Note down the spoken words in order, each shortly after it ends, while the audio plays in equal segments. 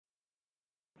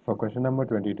For question number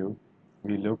 22,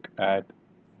 we look at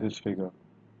this figure.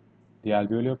 The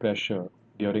alveolar pressure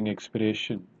during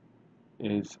expiration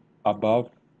is above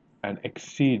and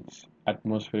exceeds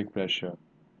atmospheric pressure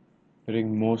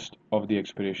during most of the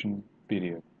expiration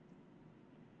period.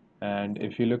 And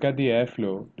if you look at the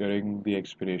airflow during the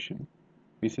expiration,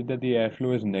 we see that the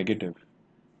airflow is negative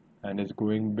and is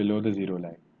going below the zero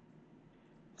line.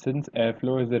 Since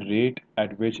airflow is the rate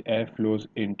at which air flows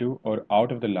into or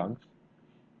out of the lungs,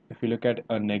 if we look at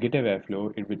a negative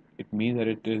airflow, it means that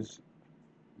it is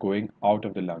going out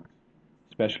of the lungs,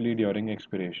 especially during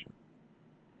expiration.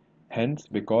 Hence,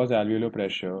 because alveolar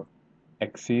pressure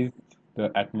exceeds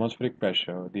the atmospheric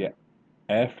pressure, the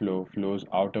airflow flows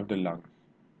out of the lungs.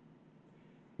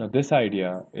 Now, this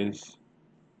idea is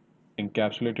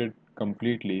encapsulated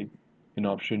completely in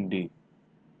option D.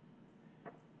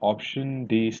 Option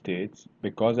D states,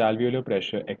 because alveolar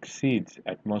pressure exceeds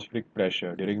atmospheric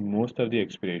pressure during most of the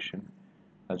expiration,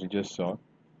 as we just saw,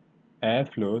 air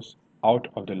flows out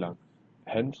of the lungs.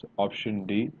 Hence, option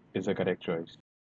D is the correct choice.